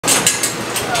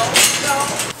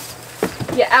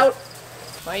Get out.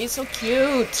 Why are you so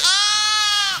cute?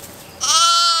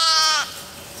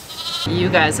 You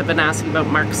guys have been asking about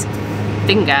Mark's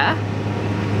finger.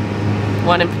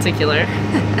 One in particular.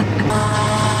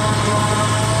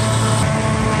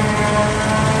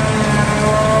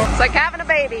 It's like having a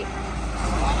baby.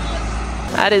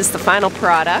 That is the final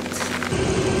product.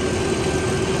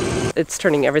 It's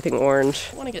turning everything orange. I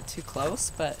don't want to get too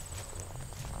close, but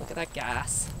look at that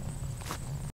gas.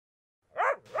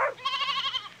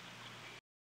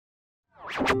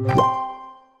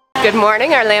 Good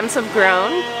morning, our lambs have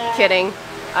grown. Kidding.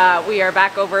 We are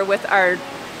back over with our,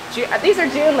 these are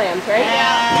June lambs, right?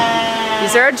 Yeah.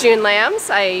 These are our June lambs.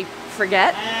 I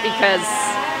forget because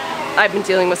I've been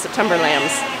dealing with September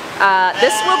lambs.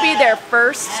 This will be their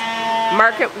first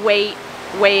market weight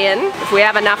weigh-in. If we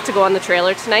have enough to go on the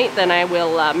trailer tonight, then I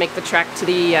will make the trek to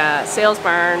the sales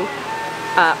barn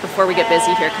before we get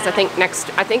busy here, because I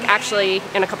think actually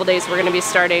in a couple days we're going to be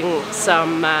starting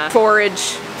some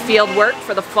forage field work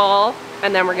for the fall,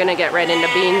 and then we're going to get right into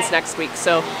beans next week.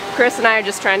 So Chris and I are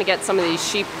just trying to get some of these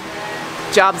sheep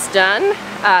jobs done.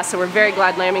 So we're very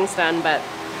glad lambing's done, but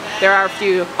there are a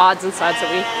few odds and sods that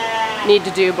we need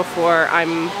to do before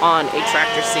I'm on a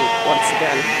tractor seat once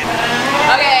again.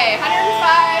 Okay,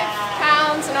 105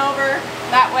 pounds and over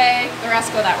that way, the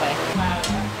rest go that way.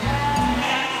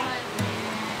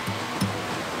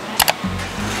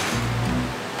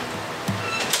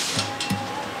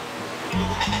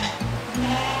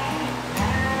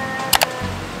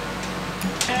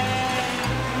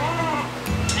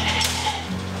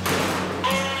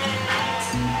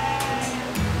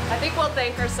 I think we'll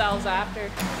thank ourselves after.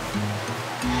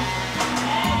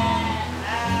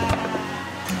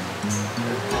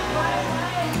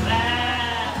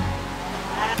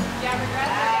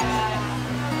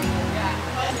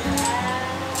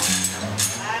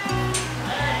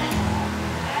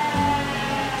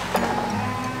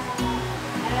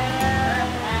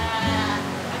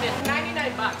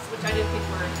 Which I didn't think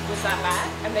was that bad,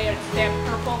 and they have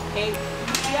purple, pink.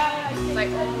 Yeah, it's like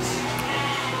 111,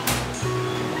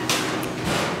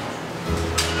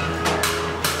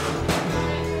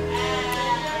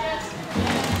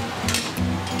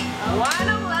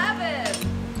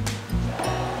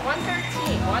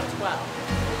 113, 112.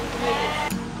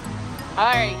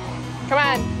 All right, come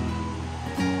on,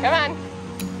 come on.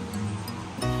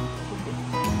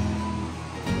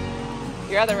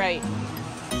 Your other right.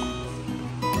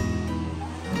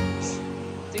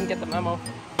 Didn't get the memo.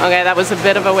 Okay, that was a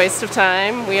bit of a waste of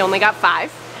time. We only got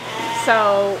 5.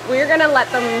 So we're gonna let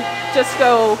them just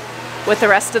go with the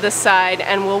rest of this side,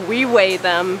 and we'll reweigh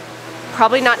them.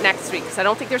 Probably not next week, because I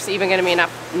don't think there's even gonna be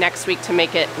enough next week to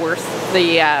make it worth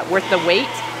the weight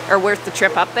or worth the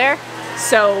trip up there.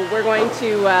 So we're going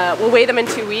to, we'll weigh them in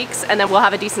 2 weeks, and then we'll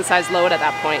have a decent sized load at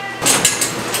that point.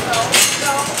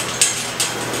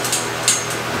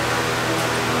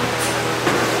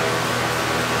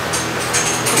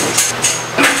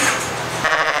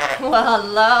 Well,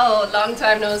 hello, long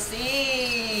time no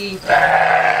see.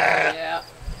 Yeah,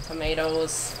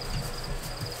 tomatoes.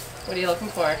 What are you looking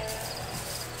for?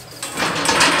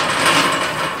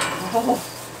 Oh,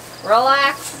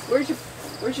 relax. Where's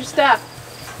your stuff?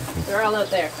 They're all out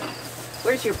there.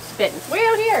 Where's your mittens? Way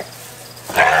out here.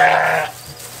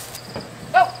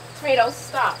 Oh, tomatoes,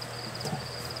 stop.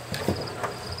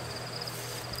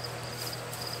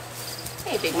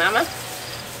 Hey, big mama.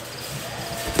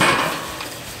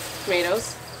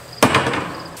 Tomatoes.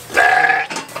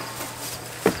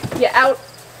 Get out.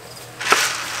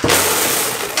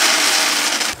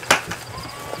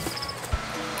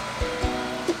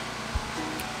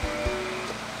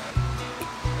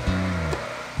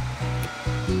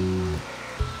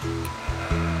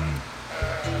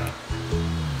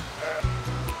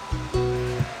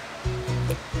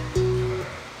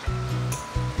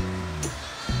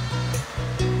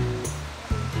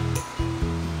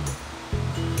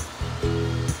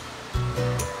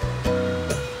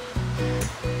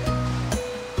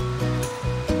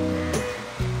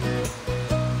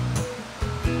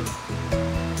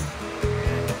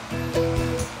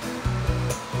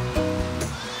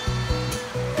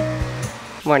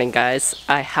 Morning, guys.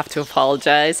 I have to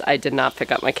apologize. I did not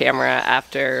pick up my camera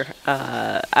after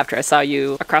I saw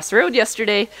you across the road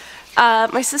yesterday.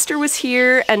 My sister was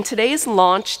here, and today is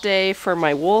launch day for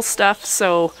my wool stuff,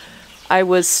 so I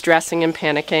was stressing and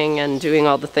panicking and doing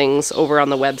all the things over on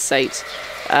the website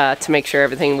to make sure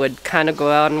everything would kind of go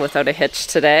on without a hitch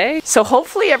today. So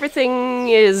hopefully everything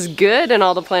is good and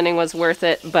all the planning was worth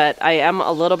it, but I am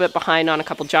a little bit behind on a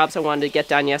couple jobs I wanted to get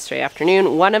done yesterday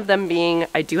afternoon. One of them being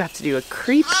I do have to do a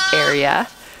creep area.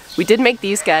 We did make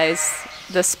these guys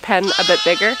this pen a bit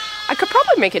bigger. I could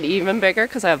probably make it even bigger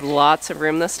because I have lots of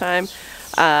room this time.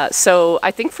 So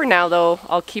I think for now though,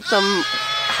 I'll keep them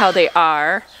how they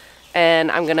are,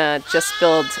 and I'm gonna just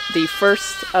build the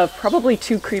first of probably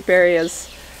 2 creep areas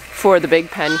for the big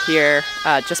pen here,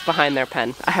 just behind their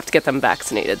pen. I have to get them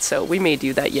vaccinated, so we may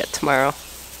do that yet tomorrow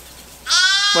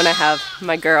when I have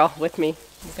my girl with me.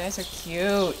 You guys are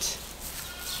cute.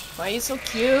 Why are you so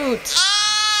cute?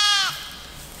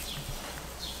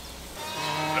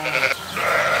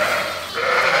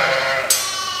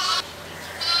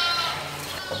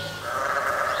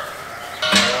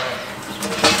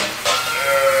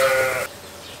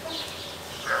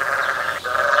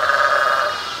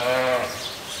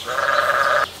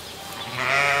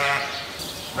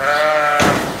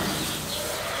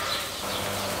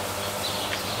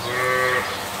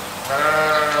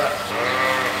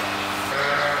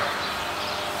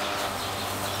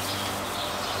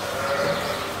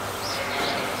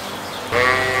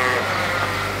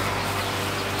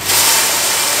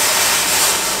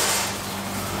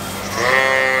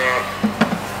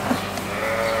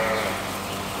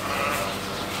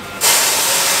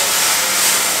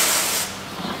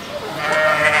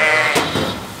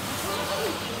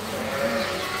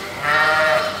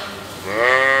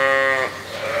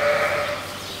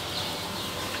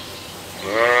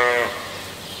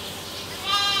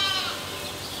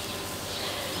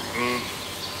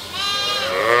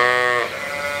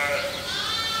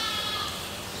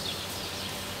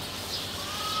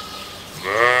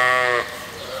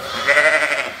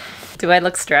 Do I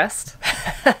look stressed?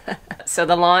 So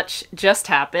the launch just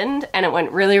happened and it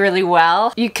went really, really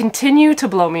well. You continue to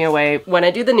blow me away. When I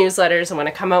do the newsletters and when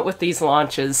I come out with these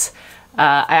launches,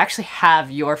 I actually have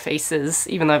your faces,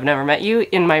 even though I've never met you,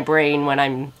 in my brain when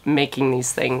I'm making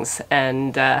these things.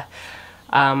 And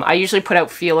I usually put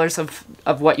out feelers of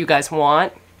what you guys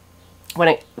want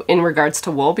in regards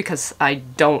to wool, because I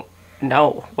don't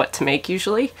know what to make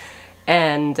usually.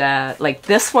 And like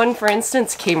this one, for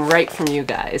instance, came right from you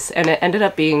guys, and it ended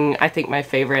up being, I think, my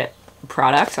favorite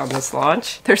product on this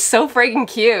launch. They're so friggin'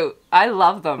 cute. I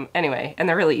love them. Anyway, and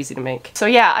they're really easy to make. So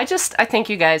yeah, I thank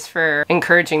you guys for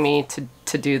encouraging me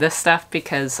to do this stuff,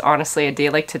 because honestly, a day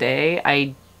like today,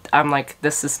 I'm like,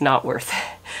 this is not worth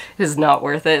it. It is not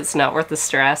worth it. It's not worth the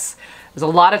stress. There's a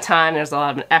lot of time, there's a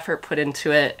lot of effort put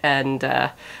into it,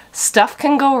 and stuff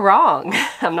can go wrong.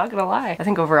 I'm not gonna lie. I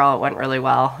think overall it went really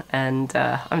well, and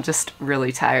I'm just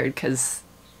really tired because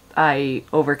I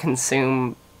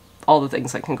overconsume all the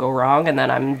things that can go wrong, and then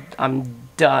I'm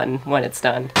done when it's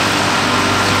done.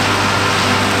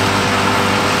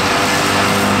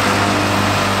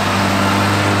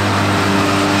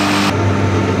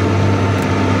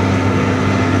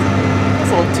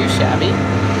 That's a little too shabby.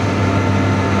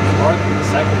 More than the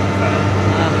second cut.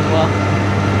 Well,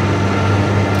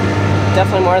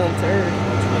 definitely more than third.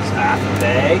 Which was half a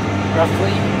bag,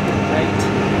 roughly. Right.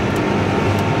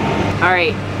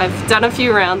 Alright, I've done a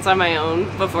few rounds on my own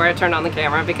before I turned on the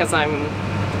camera because I'm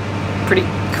pretty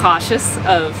cautious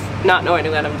of not knowing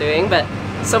what I'm doing, but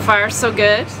so far so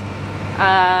good.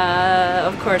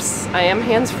 Of course, I am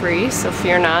hands-free, so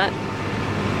fear not.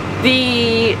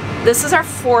 This is our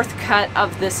 4th cut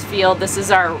of this field. This is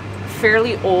our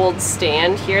fairly old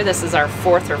stand here. This is our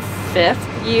 4th or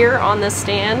 5th year on this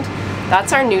stand.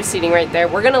 That's our new seating right there.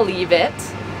 We're gonna leave it,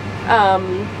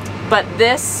 but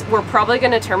this we're probably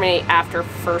gonna terminate after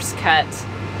first cut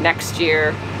next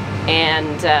year,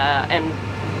 and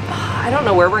I don't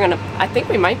know where we're gonna. I think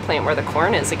we might plant where the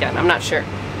corn is again. I'm not sure,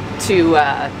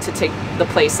 to take the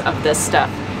place of this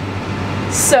stuff.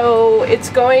 So it's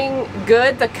going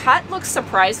good. The cut looks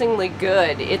surprisingly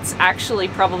good. It's actually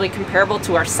probably comparable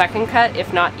to our 2nd cut,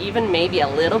 if not even maybe a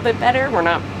little bit better. We're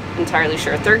not entirely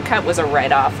sure. 3rd cut was a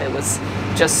write-off. It was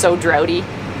just so droughty.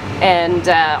 And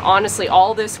honestly,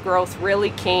 all this growth really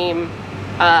came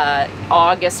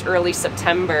August, early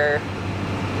September.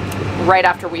 Right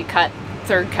after we cut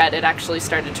 3rd cut, it actually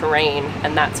started to rain,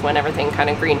 and that's when everything kind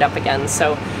of greened up again.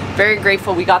 So very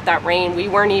grateful we got that rain. We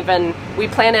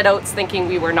planted oats thinking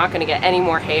we were not going to get any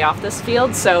more hay off this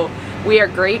field, so we are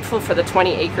grateful for the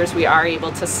 20 acres we are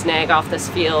able to snag off this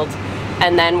field.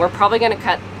 And then we're probably going to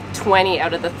cut 20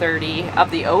 out of the 30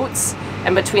 of the oats,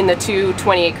 and between the 2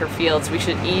 20-acre fields we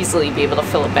should easily be able to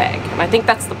fill a bag, and I think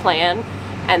that's the plan.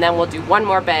 And then we'll do 1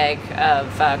 more bag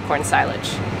of corn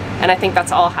silage, and I think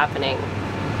that's all happening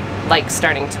like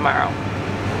starting tomorrow.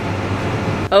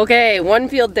 Okay, 1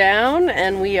 field down,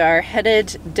 and we are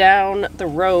headed down the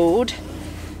road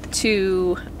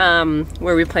to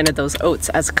where we planted those oats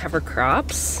as cover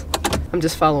crops. I'm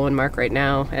just following Mark right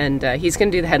now, and he's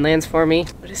gonna do the headlands for me.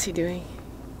 What is he doing?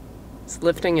 It's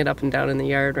lifting it up and down in the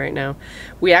yard right now.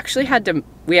 We actually had to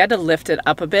lift it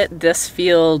up a bit. This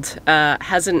field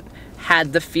hasn't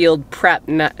had the field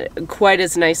prepped quite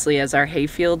as nicely as our hay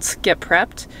fields get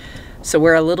prepped. So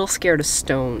we're a little scared of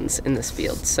stones in this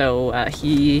field. So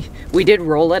we did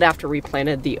roll it after we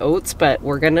planted the oats, but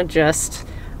we're gonna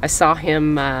I saw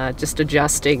him just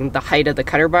adjusting the height of the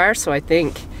cutter bar, so I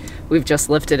think we've just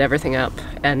lifted everything up,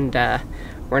 and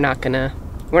we're not gonna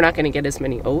get as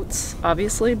many oats,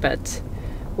 obviously, but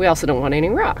we also don't want any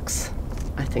rocks.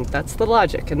 I think that's the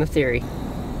logic and the theory.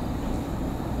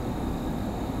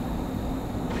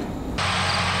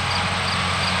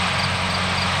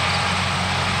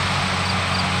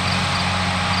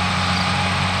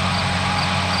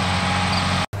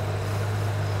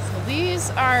 These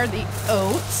are the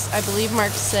oats. I believe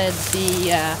Mark said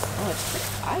the, oh, it's pretty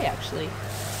high actually.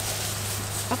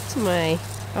 It's up to my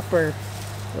upper,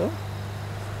 oh,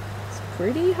 it's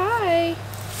pretty high.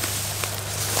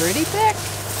 Pretty thick.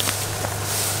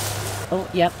 Oh,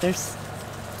 yep, there's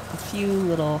a few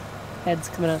little heads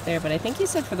coming out there, but I think he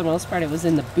said for the most part it was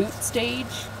in the boot stage.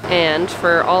 And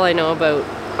for all I know about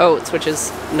oats, which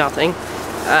is nothing,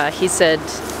 he said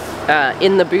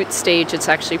in the boot stage it's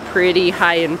actually pretty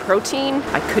high in protein.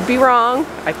 I could be wrong,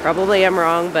 I probably am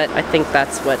wrong, but I think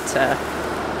that's what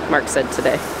Mark said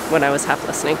today when I was half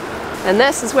listening. And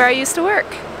this is where I used to work.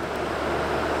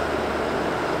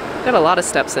 Got a lot of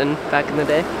steps in back in the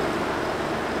day.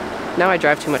 Now I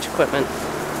drive too much equipment.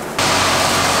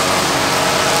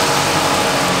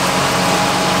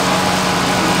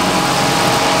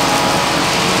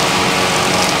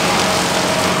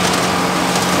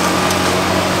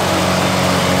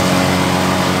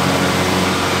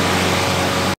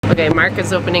 Okay, Mark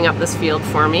is opening up this field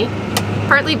for me,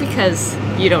 partly because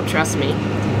you don't trust me.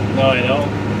 No, I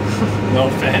don't. No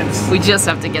offense. We just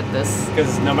have to get this.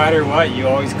 Because no matter what, you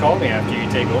always call me after you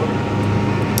take over.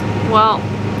 Well,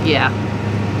 yeah.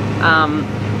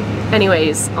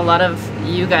 Anyways, a lot of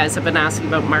you guys have been asking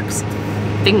about Mark's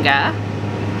finger.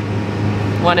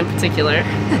 One in particular.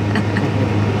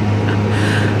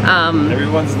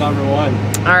 Everyone's number one.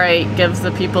 Alright, gives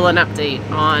the people an update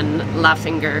on La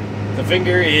Finger. The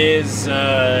finger is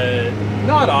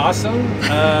not awesome.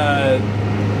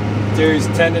 There's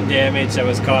tendon damage that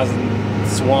was causing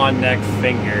swan neck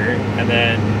finger, and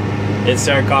then it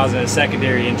started causing a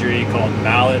secondary injury called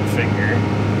mallet finger.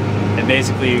 And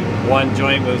basically one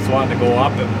joint was wanting to go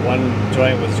up and one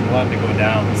joint was wanting to go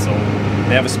down. So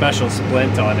they have a special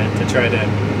splint on it to try to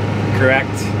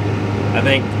correct, I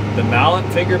think, the mallet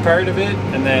finger part of it,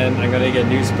 and then I'm going to get a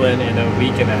new splint in a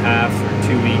week and a half or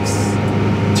 2 weeks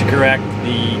to correct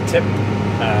the tip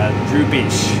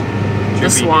droopish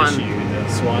swan issue, the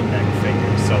swan neck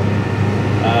finger. So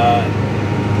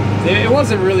it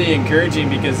wasn't really encouraging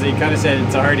because they kind of said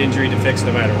it's a hard injury to fix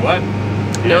no matter what.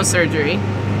 No surgery.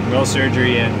 No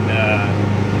surgery, and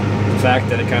the fact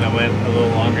that it kind of went a little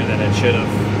longer than it should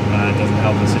have doesn't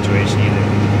help the situation either.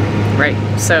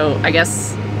 Right, so I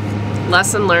guess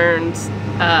lesson learned,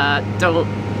 don't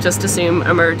just assume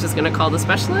Emerge is going to call the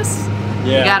specialist.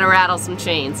 Yeah. You gotta rattle some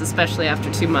chains, especially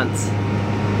after 2 months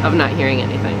of not hearing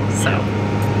anything, so.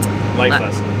 Yeah. Life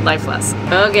lesson. Life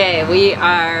lesson. Okay, we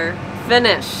are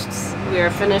finished. We are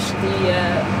finished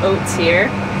the oats here.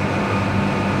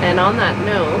 And on that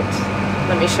note,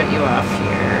 let me shut you off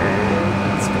here.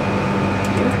 Let's go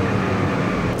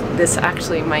here. This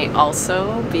actually might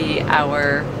also be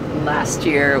our last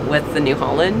year with the New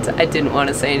Holland. I didn't want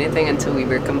to say anything until we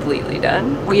were completely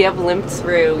done. We have limped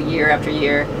through year after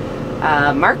year.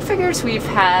 Mark figures we've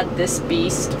had this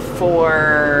beast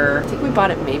for, I think we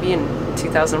bought it maybe in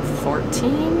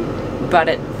 2014. Bought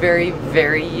it very,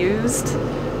 very used.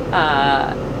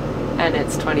 And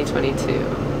it's 2022.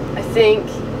 I think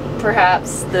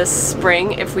perhaps this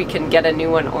spring, if we can get a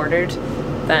new one ordered,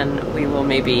 then we will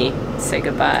maybe say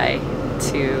goodbye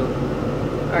to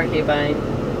our Hebine.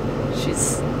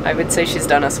 I would say she's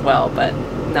done us well, but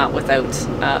not without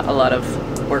a lot of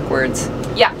work words.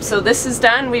 Yeah, so this is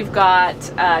done. We've got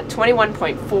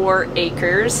 21.4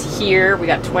 acres here. We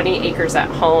got 20 acres at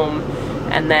home,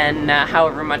 and then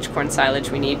however much corn silage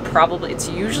we need. Probably, it's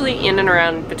usually in and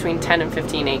around between 10 and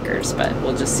 15 acres, but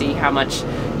we'll just see how much.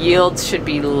 Yields should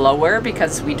be lower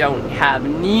because we don't have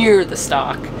near the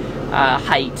stock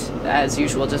height as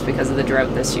usual, just because of the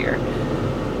drought this year.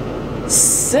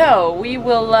 So we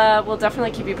will we'll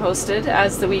definitely keep you posted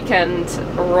as the weekend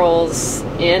rolls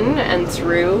in and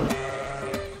through.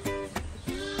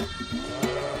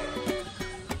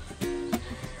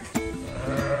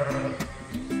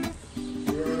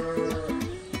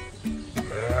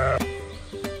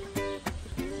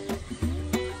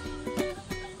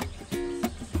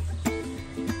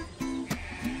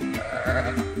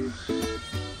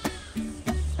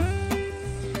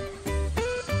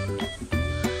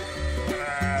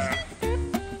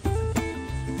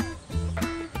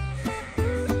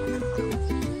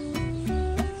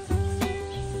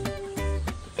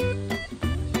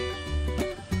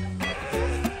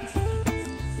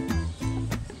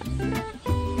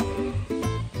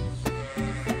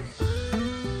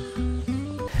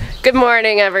 Good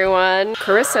morning, everyone.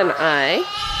 Carissa and I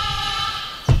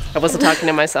wasn't talking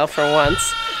to myself for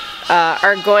once,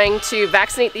 are going to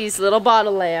vaccinate these little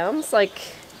bottle lambs like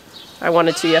I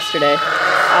wanted to yesterday.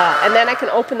 And then I can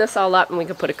open this all up and we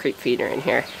can put a creep feeder in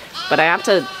here. But I have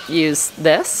to use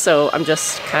this, so I'm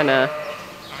just we're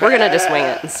gonna just wing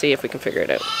it and see if we can figure it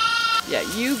out. Yeah,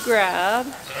 you grab.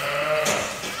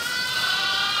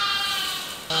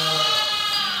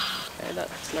 Okay,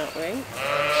 that's not right.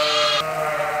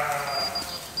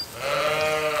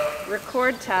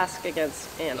 Record task against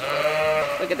animal.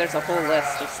 Look at, there's a whole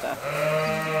list of stuff.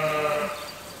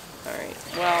 Alright,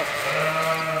 well,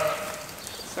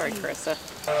 sorry Carissa.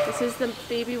 This is the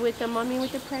baby with the mummy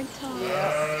with the preg top.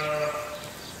 Yes.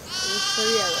 It's so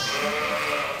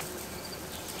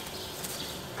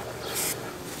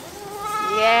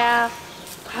yellow. Yeah.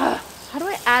 How do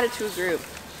I add it to a group?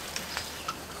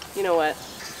 You know what?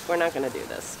 We're not going to do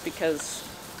this because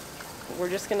we're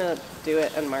just gonna do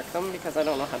it and mark them because I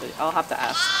don't know how to. I'll have to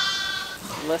ask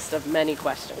a list of many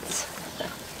questions.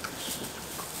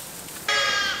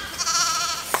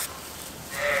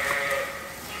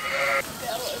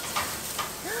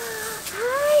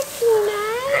 Hi, Tina.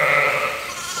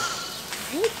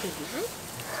 Hey, Tina.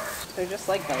 They're just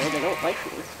like Bella. They don't like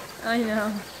me. I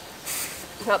know.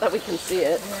 Not that we can see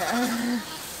it. Yeah.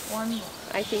 One.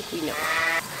 I think we know.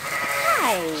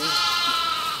 Hi.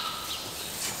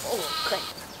 Oh, great.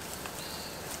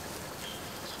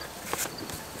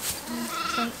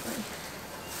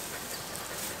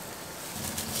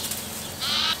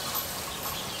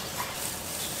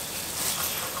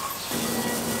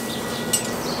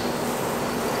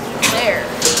 There.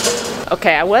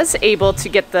 Okay, I was able to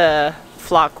get the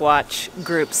flock watch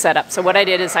group set up. So what I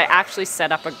did is I actually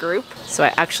set up a group. So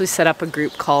I actually set up a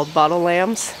group called Bottle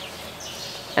Lambs.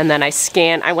 And then I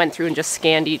went through and just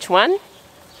scanned each one.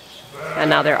 And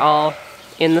now they're all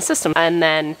in the system. And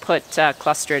then put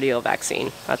Clostridial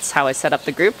vaccine. That's how I set up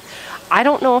the group. I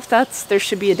don't know if there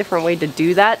should be a different way to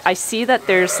do that. I see that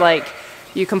there's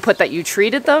you can put that you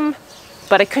treated them,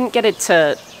 but I couldn't get it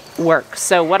to work.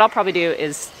 So what I'll probably do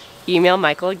is email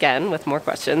Michael again with more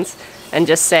questions and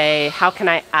just say, how can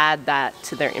I add that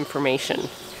to their information?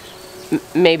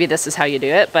 Maybe this is how you do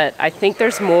it, but I think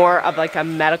there's more of a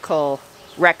medical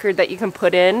record that you can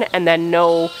put in and then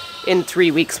know in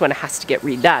 3 weeks when it has to get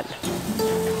redone.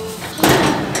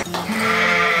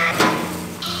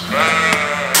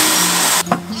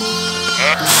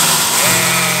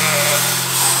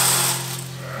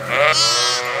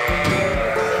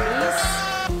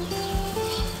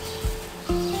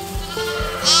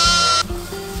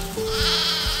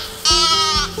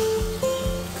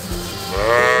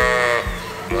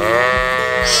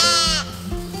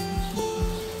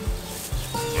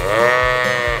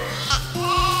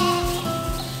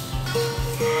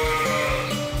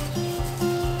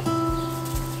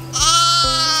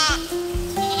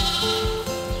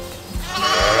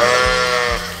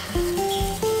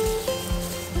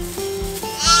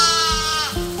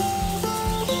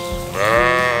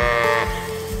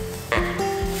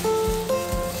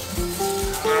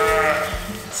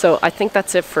 So I think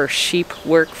that's it for sheep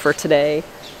work for today,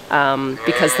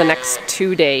 because the next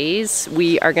 2 days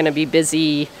we are going to be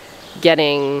busy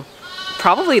getting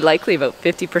likely about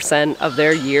 50% of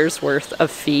their year's worth of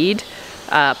feed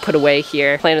put away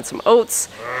here. Planted some oats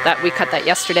that we cut that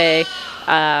yesterday.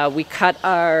 We cut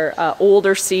our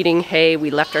older seeding hay. We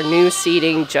left our new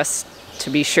seeding just to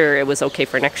be sure it was okay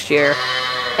for next year.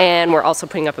 And we're also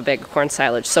putting up a bag of corn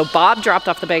silage. So Bob dropped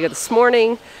off the bag this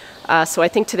morning. So I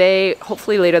think today,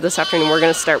 hopefully later this afternoon, we're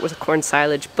going to start with corn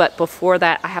silage. But before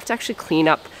that, I have to actually clean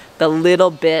up the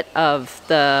little bit of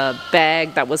the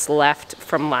bag that was left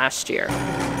from last year.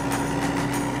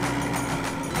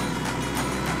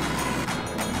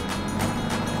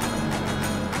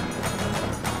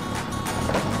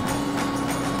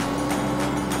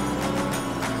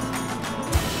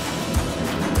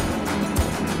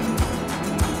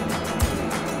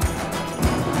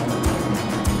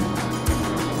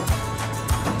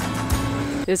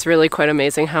 It's really quite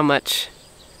amazing how much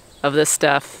of this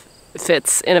stuff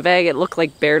fits in a bag. It looked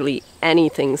like barely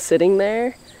anything sitting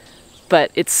there,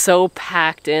 but it's so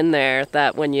packed in there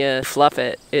that when you fluff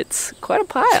it, it's quite a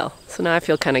pile. So now I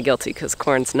feel kind of guilty because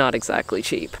corn's not exactly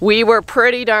cheap. We were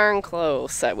pretty darn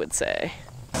close, I would say.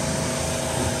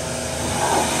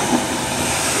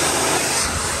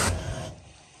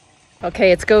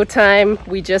 Okay, it's go time.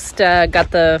 We just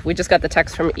got the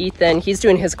text from Ethan. He's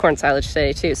doing his corn silage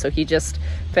today too, so he just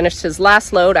finished his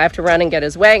last load. I have to run and get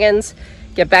his wagons,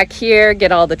 get back here,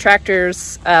 get all the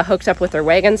tractors hooked up with their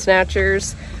wagon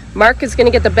snatchers. Mark is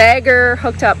gonna get the bagger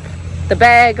hooked up, the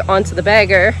bag onto the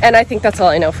bagger, and I think that's all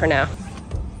I know for now.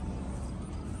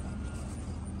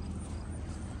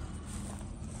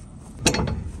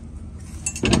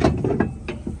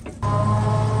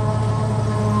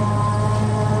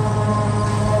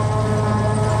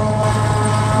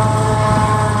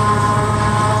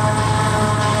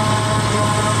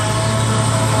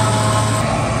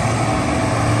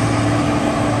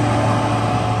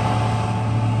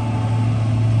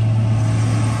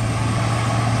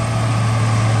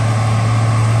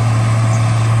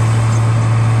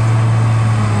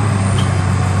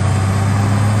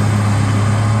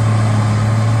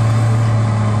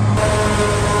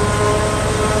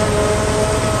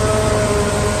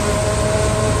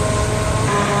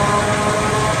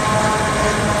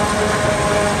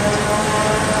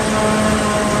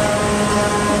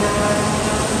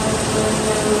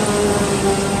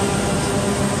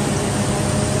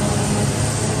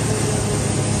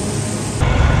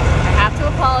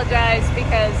 Apologize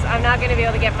because I'm not going to be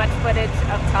able to get much footage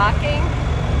of talking,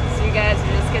 so you guys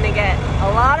are just going to get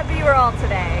a lot of B-roll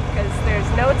today because there's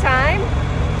no time.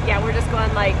 Yeah, we're just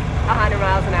going like 100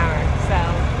 miles an hour,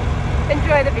 so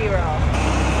enjoy the B-roll.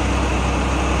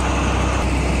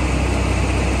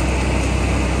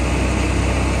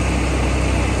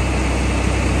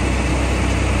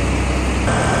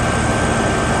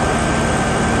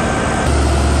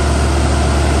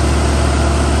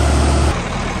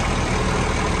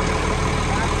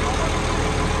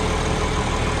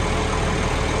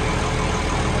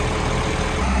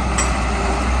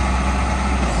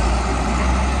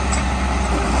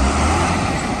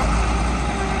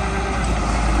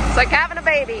 It's like having a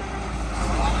baby.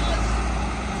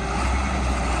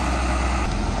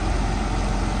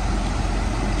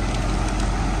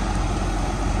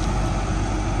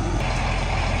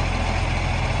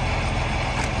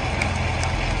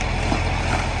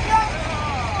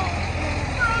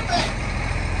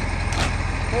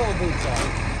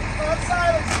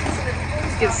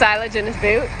 Get silage in his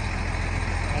boot?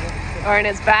 Or in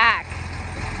his back?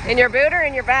 In your boot or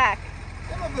in your back?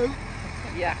 In my boot.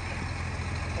 Yeah.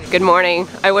 Good morning.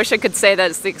 I wish I could say that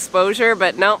it's the exposure,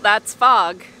 but no, that's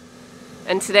fog.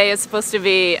 And today is supposed to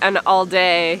be an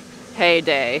all-day hay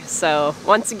day. So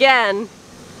once again,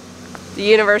 the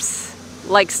universe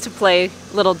likes to play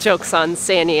little jokes on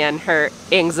Sandy and her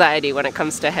anxiety when it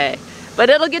comes to hay. But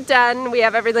it'll get done. We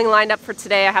have everything lined up for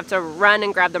today. I have to run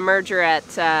and grab the merger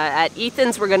at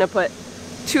Ethan's. We're gonna put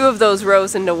 2 of those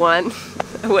rows into one.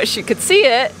 I wish you could see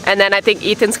it. And then I think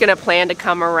Ethan's gonna plan to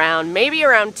come around, maybe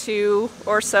around 2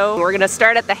 or so. We're gonna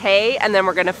start at the hay and then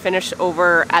we're gonna finish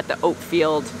over at the oat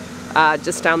field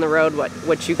just down the road,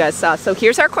 what you guys saw. So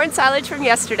here's our corn silage from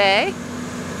yesterday.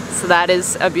 So that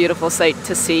is a beautiful sight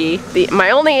to see. My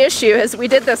only issue is we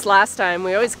did this last time.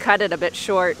 We always cut it a bit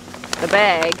short, the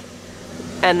bag,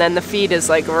 and then the feed is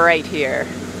like right here.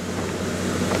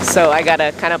 So I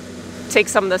gotta kind of take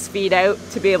some of this feed out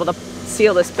to be able to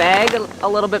seal this bag a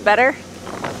little bit better.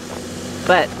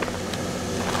 But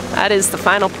that is the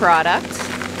final product.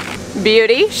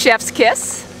 Beauty, chef's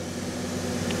kiss.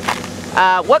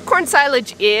 What corn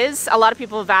silage is, a lot of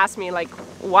people have asked me, like,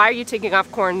 why are you taking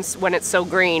off corns when it's so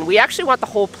green? We actually want the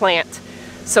whole plant.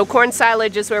 So corn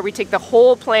silage is where we take the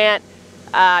whole plant,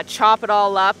 chop it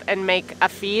all up and make a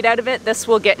feed out of it. This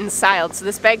will get ensiled. So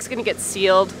this bag's gonna get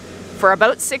sealed for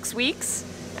about 6 weeks,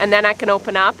 and then I can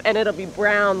open up and it'll be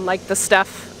brown like the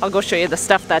stuff. I'll go show you the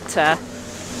stuff that,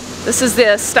 this is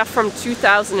the stuff from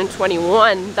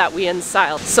 2021 that we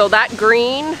ensiled. So that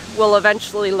green will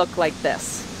eventually look like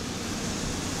this,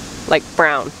 like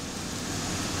brown.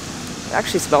 It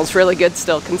actually smells really good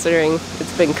still, considering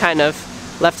it's been kind of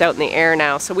left out in the air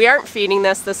now. So we aren't feeding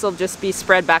this. This will just be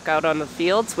spread back out on the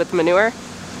fields with manure.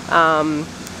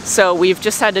 So we've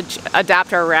just had to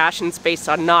adapt our rations based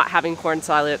on not having corn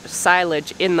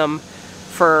silage in them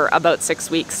for about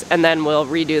 6 weeks, and then we'll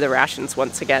redo the rations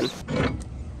once again.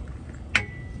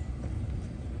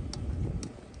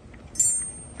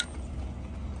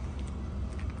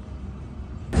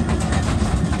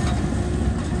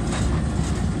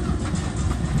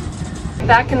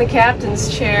 Back in the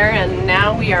captain's chair, and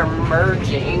now we are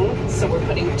merging. So we're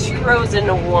putting 2 rows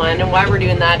into one, and why we're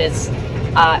doing that is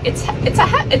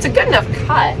it's a good enough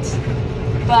cut,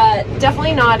 but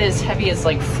definitely not as heavy as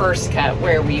like first cut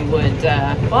where we would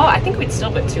well, I think we'd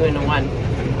still put 2 into one.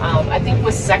 I think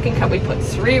with second cut we put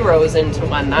 3 rows into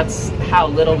one. That's how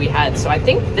little we had. So I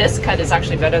think this cut is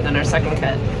actually better than our second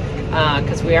cut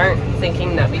because we aren't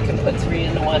thinking that we can put 3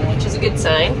 into one, which is a good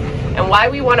sign. And why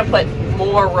we want to put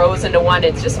more rows into one,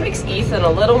 it just makes Ethan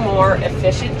a little more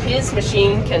efficient. His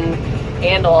machine can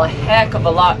handle a heck of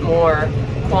a lot more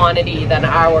quantity than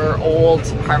our old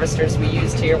harvesters we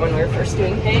used here when we were first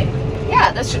doing hay.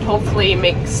 Yeah, this should hopefully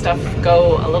make stuff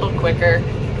go a little quicker.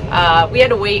 We had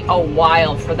to wait a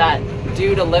while for that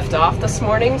dew to lift off this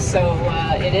morning, so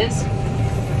it is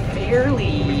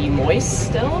fairly moist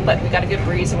still, but we got a good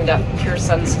breeze and we got pure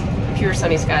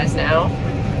sunny skies now.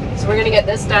 So we're gonna get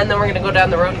this done, then we're gonna go down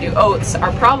the road and do oats.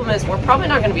 Our problem is we're probably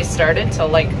not gonna be started till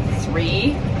like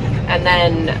 3, and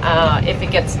then if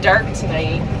it gets dark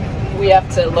tonight, we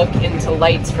have to look into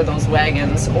lights for those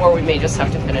wagons, or we may just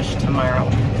have to finish tomorrow.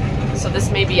 So this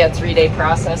may be a 3-day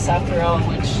process after all,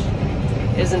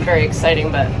 which isn't very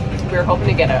exciting, but we're hoping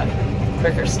to get a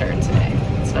quicker start today.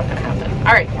 It's not gonna happen.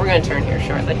 All right, we're gonna turn here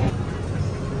shortly.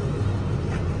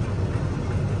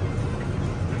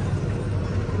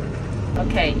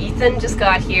 Okay, Ethan just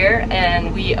got here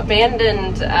and we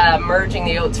abandoned merging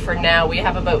the oats for now. We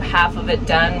have about half of it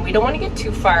done. We don't want to get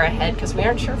too far ahead because we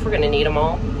aren't sure if we're going to need them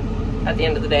all at the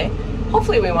end of the day.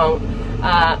 Hopefully we won't.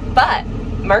 But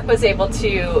Mark was able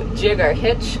to jig our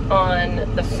hitch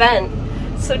on the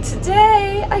fence. So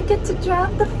today I get to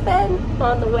drop the fence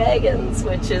on the wagons,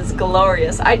 which is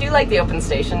glorious. I do like the open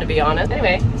station, to be honest.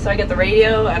 Anyway, so I get the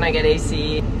radio and I get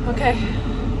AC. Okay,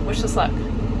 wish us luck.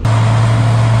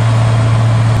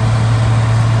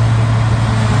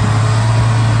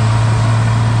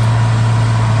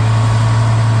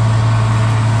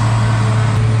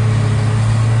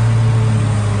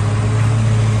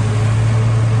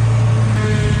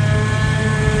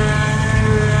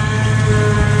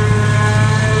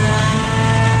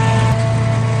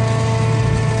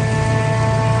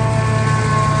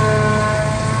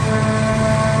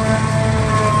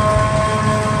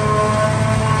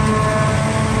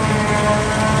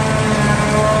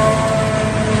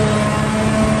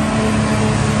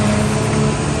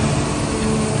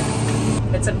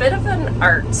 It's a bit of an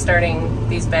art starting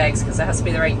these bags because it has to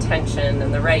be the right tension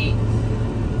and the right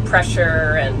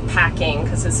pressure and packing,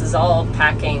 because this is all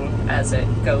packing as it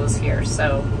goes here.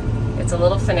 So it's a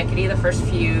little finicky the first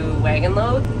few wagon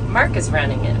loads. Mark is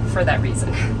running it for that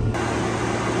reason.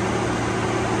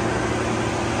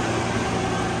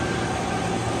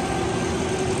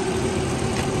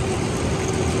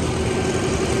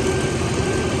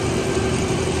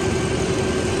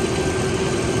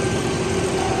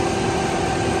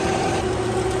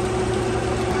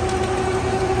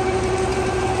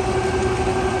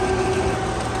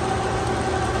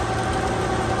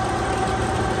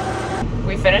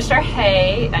 Finished our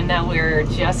hay and now we're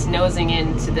just nosing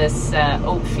into this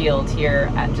oat field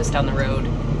here just down the road,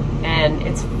 and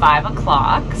it's 5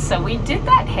 o'clock, so we did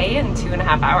that hay in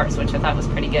 2.5 hours, which I thought was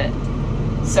pretty good.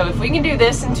 So if we can do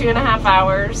this in 2.5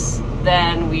 hours,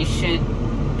 then we should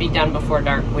be done before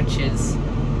dark, which is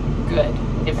good.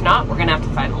 If not, we're gonna have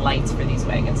to find lights for these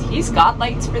wagons. He's got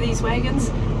lights for these wagons,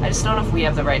 I just don't know if we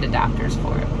have the right adapters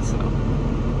for it. So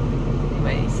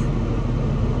anyways,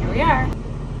 here we are.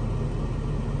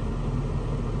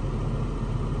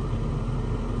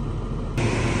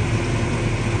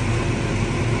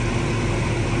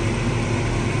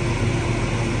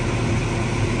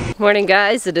 Morning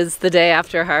guys, it is the day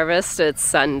after harvest. It's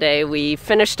Sunday. We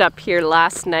finished up here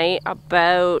last night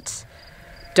about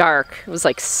dark. It was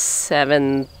like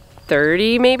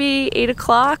 7:30, maybe 8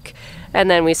 o'clock.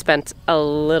 And then we spent a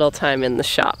little time in the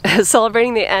shop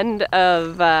celebrating the end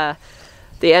of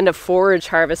forage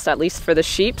harvest, at least for the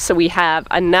sheep. So we have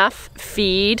enough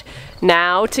feed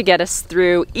now to get us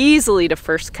through easily to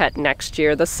first cut next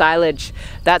year. The silage,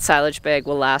 that silage bag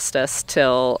will last us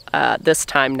till this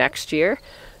time next year.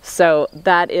 So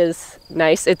that is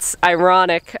nice. It's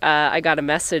ironic. I got a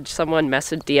message, someone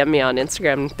DM me on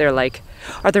Instagram. They're like,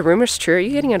 "Are the rumors true? Are you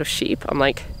getting out of sheep?" I'm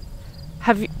like,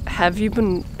 have you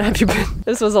been?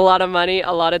 This was a lot of money,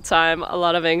 a lot of time, a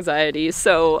lot of anxiety.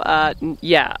 So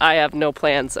yeah, I have no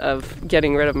plans of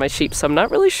getting rid of my sheep. So I'm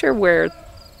not really sure where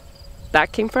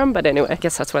that came from, but anyway, I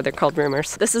guess that's why they're called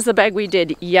rumors. This is the bag we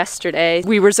did yesterday.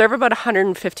 We reserve about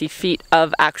 150 feet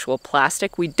of actual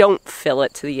plastic. We don't fill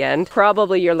it to the end.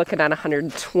 Probably you're looking at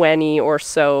 120 or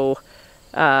so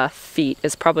feet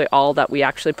is probably all that we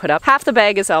actually put up. Half the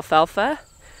bag is alfalfa,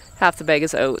 half the bag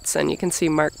is oats, and you can see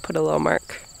Mark put a little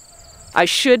mark. I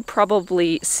should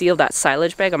probably seal that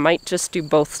silage bag. I might just do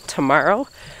both tomorrow.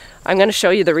 I'm gonna show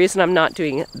you the reason I'm not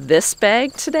doing this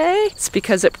bag today. It's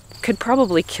because it could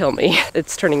probably kill me.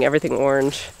 It's turning everything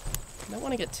orange. I don't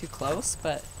want to get too close,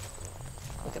 but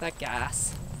look at that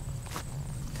gas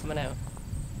coming out.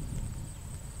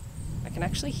 I can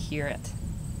actually hear it.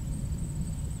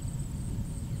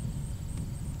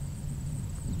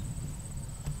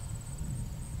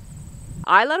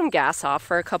 I let them gas off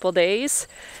for a couple days,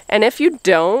 and if you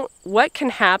don't, what can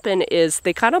happen is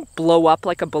they kind of blow up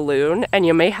like a balloon, and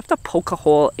you may have to poke a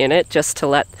hole in it just to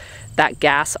let that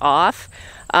gas off.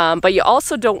 But you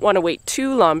also don't want to wait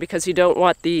too long because you don't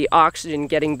want the oxygen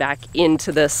getting back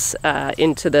into this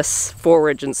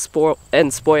forage and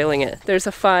spoiling it. There's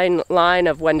a fine line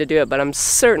of when to do it, but I'm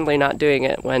certainly not doing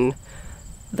it when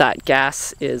that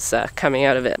gas is coming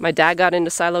out of it. My dad got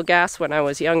into silo gas when I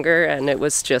was younger, and it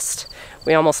was just,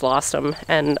 we almost lost him.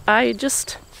 And I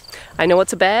know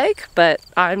it's a bag, but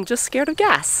I'm just scared of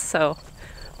gas, so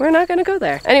we're not gonna go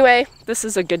there. Anyway, this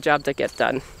is a good job to get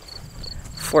done.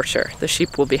 For sure, the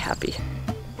sheep will be happy.